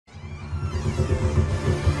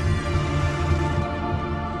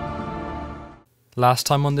Last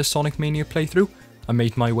time on this Sonic Mania playthrough, I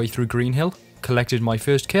made my way through Green Hill, collected my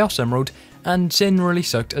first Chaos Emerald, and generally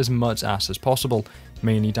sucked as much ass as possible,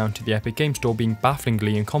 mainly down to the Epic Games Store being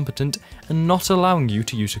bafflingly incompetent and not allowing you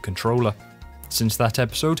to use a controller. Since that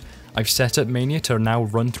episode, I've set up Mania to now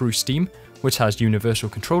run through Steam, which has universal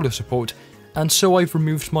controller support, and so I've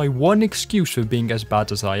removed my one excuse for being as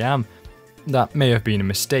bad as I am. That may have been a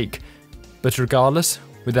mistake, but regardless,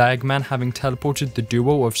 with EGGMAN having teleported the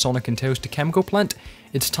duo of Sonic and Tails to Chemical Plant,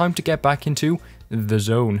 it's time to get back into the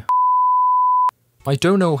zone. I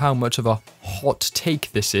don't know how much of a hot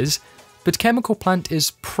take this is, but Chemical Plant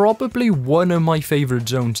is probably one of my favourite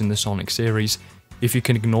zones in the Sonic series. If you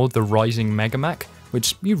can ignore the rising Mega Mack,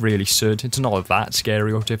 which you really should, it's not that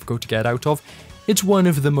scary or difficult to get out of, it's one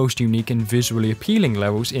of the most unique and visually appealing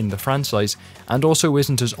levels in the franchise, and also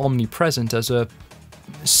isn't as omnipresent as a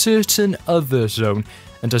certain other zone,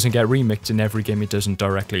 and doesn't get remixed in every game it doesn't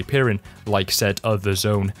directly appear in, like said other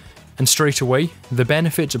zone. And straight away, the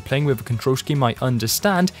benefits of playing with a control scheme I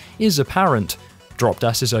understand is apparent. Drop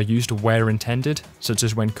dashes are used where intended, such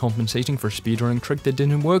as when compensating for a speedrunning trick that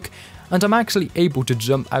didn't work, and I'm actually able to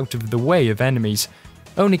jump out of the way of enemies.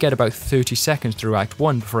 I only get about 30 seconds through Act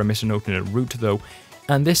 1 before I miss an alternate route though,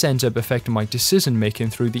 and this ends up affecting my decision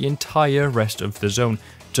making through the entire rest of the zone,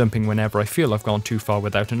 jumping whenever I feel I've gone too far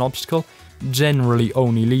without an obstacle, generally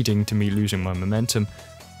only leading to me losing my momentum.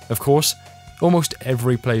 Of course, almost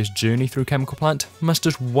every player's journey through Chemical Plant must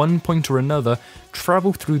at one point or another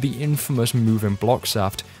travel through the infamous moving block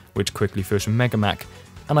shaft, which quickly fills with Mega Mack,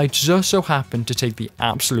 and I just so happen to take the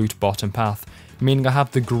absolute bottom path, meaning I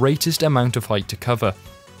have the greatest amount of height to cover.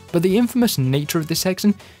 But the infamous nature of this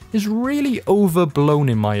section is really overblown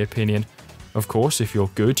in my opinion. Of course, if you're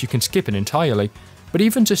good, you can skip it entirely, but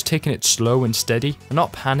even just taking it slow and steady and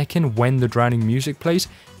not panicking when the drowning music plays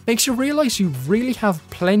makes you realise you really have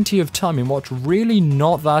plenty of time in what's really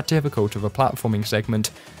not that difficult of a platforming segment.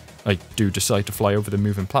 I do decide to fly over the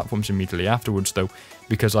moving platforms immediately afterwards though,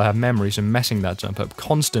 because I have memories of messing that jump up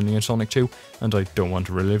constantly in Sonic 2 and I don't want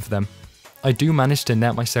to relive them. I do manage to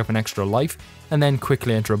net myself an extra life and then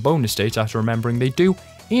quickly enter a bonus stage after remembering they do,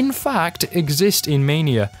 in fact, exist in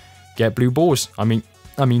Mania. Get blue balls, I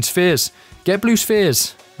mean spheres. Get blue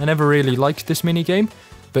spheres. I never really liked this minigame,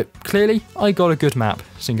 but clearly I got a good map,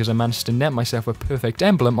 seeing as I managed to net myself a perfect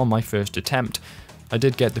emblem on my first attempt. I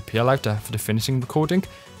did get the PL out after finishing recording,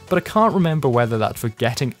 but I can't remember whether that's for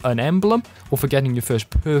getting an emblem or for getting your first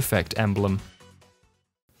perfect emblem.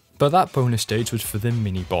 But that bonus stage was for the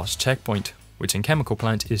mini-boss checkpoint, which in Chemical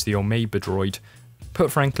Plant is the Omega droid.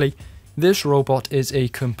 Put frankly, this robot is a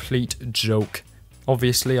complete joke.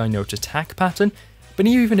 Obviously I know its attack pattern, but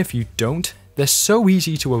even if you don't, they're so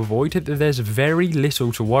easy to avoid that there's very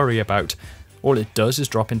little to worry about. All it does is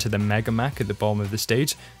drop into the Mega Mack at the bottom of the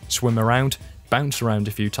stage, swim around, bounce around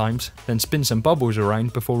a few times, then spin some bubbles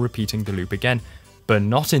around before repeating the loop again. But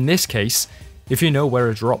not in this case. If you know where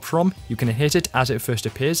it drops from, you can hit it as it first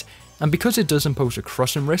appears, and because it doesn't pose a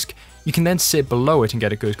crushing risk, you can then sit below it and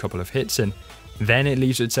get a good couple of hits in. Then it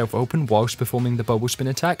leaves itself open whilst performing the bubble spin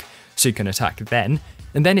attack, so you can attack then,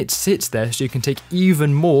 and then it sits there so you can take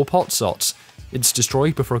even more pot shots. It's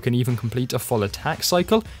destroyed before it can even complete a full attack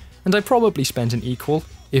cycle, and I probably spent an equal,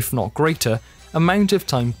 if not greater, amount of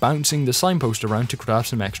time bouncing the signpost around to grab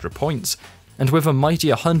some extra points. And with a mighty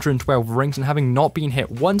 112 rings and having not been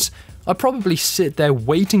hit once, I'd probably sit there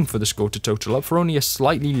waiting for the score to total up for only a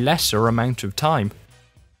slightly lesser amount of time.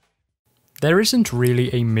 There isn't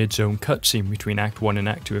really a mid-zone cutscene between Act 1 and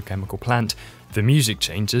Act 2 of Chemical Plant. The music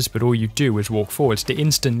changes, but all you do is walk forwards to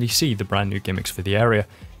instantly see the brand new gimmicks for the area.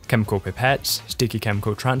 Chemical pipettes, sticky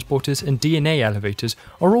chemical transporters, and DNA elevators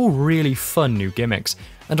are all really fun new gimmicks,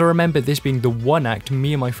 and I remember this being the one act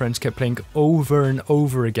me and my friends kept playing over and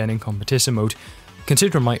over again in competition mode.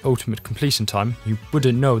 Considering my ultimate completion time, you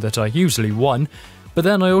wouldn't know that I usually won, but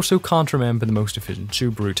then I also can't remember the most efficient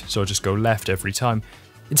tube route, so I just go left every time.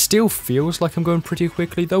 It still feels like I'm going pretty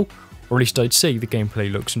quickly though, or at least I'd say the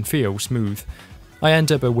gameplay looks and feels smooth. I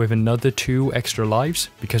end up with another 2 extra lives,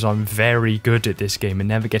 because I'm very good at this game and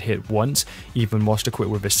never get hit once, even whilst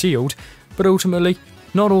equipped with a shield, but ultimately,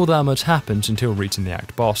 not all that much happens until reaching the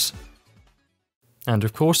Act boss. And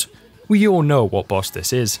of course, we all know what boss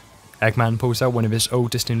this is. EGGMAN pulls out one of his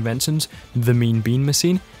oldest inventions, the Mean Bean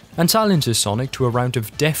Machine, and challenges Sonic to a round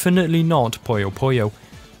of definitely not Puyo Puyo.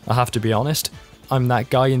 I have to be honest, I'm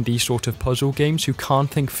that guy in these sort of puzzle games who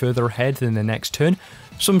can't think further ahead than the next turn,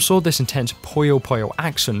 so I'm sure this intense Puyo Puyo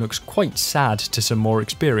action looks quite sad to some more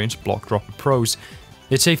experienced block dropper pros.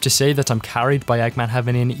 It's safe to say that I'm carried by EGGMAN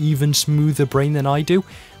having an even smoother brain than I do,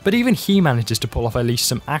 but even he manages to pull off at least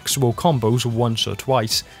some actual combos once or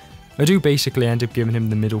twice. I do basically end up giving him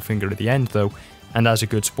the middle finger at the end though, and as a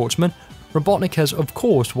good sportsman, Robotnik has of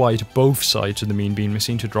course wired both sides of the mean bean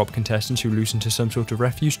machine to drop contestants who lose into some sort of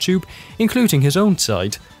refuse tube, including his own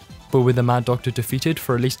side. But with the Mad Doctor defeated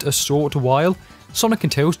for at least a short while, Sonic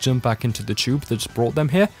and Tails jump back into the tube that's brought them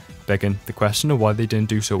here, begging the question of why they didn't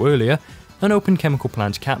do so earlier, and open Chemical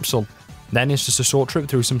Plant's capsule. Then it's just a short trip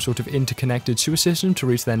through some sort of interconnected sewer system to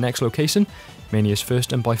reach their next location, Mania's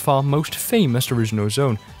first and by far most famous original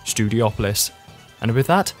zone, Studiopolis. And with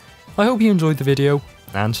that, I hope you enjoyed the video,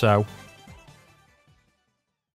 and ciao.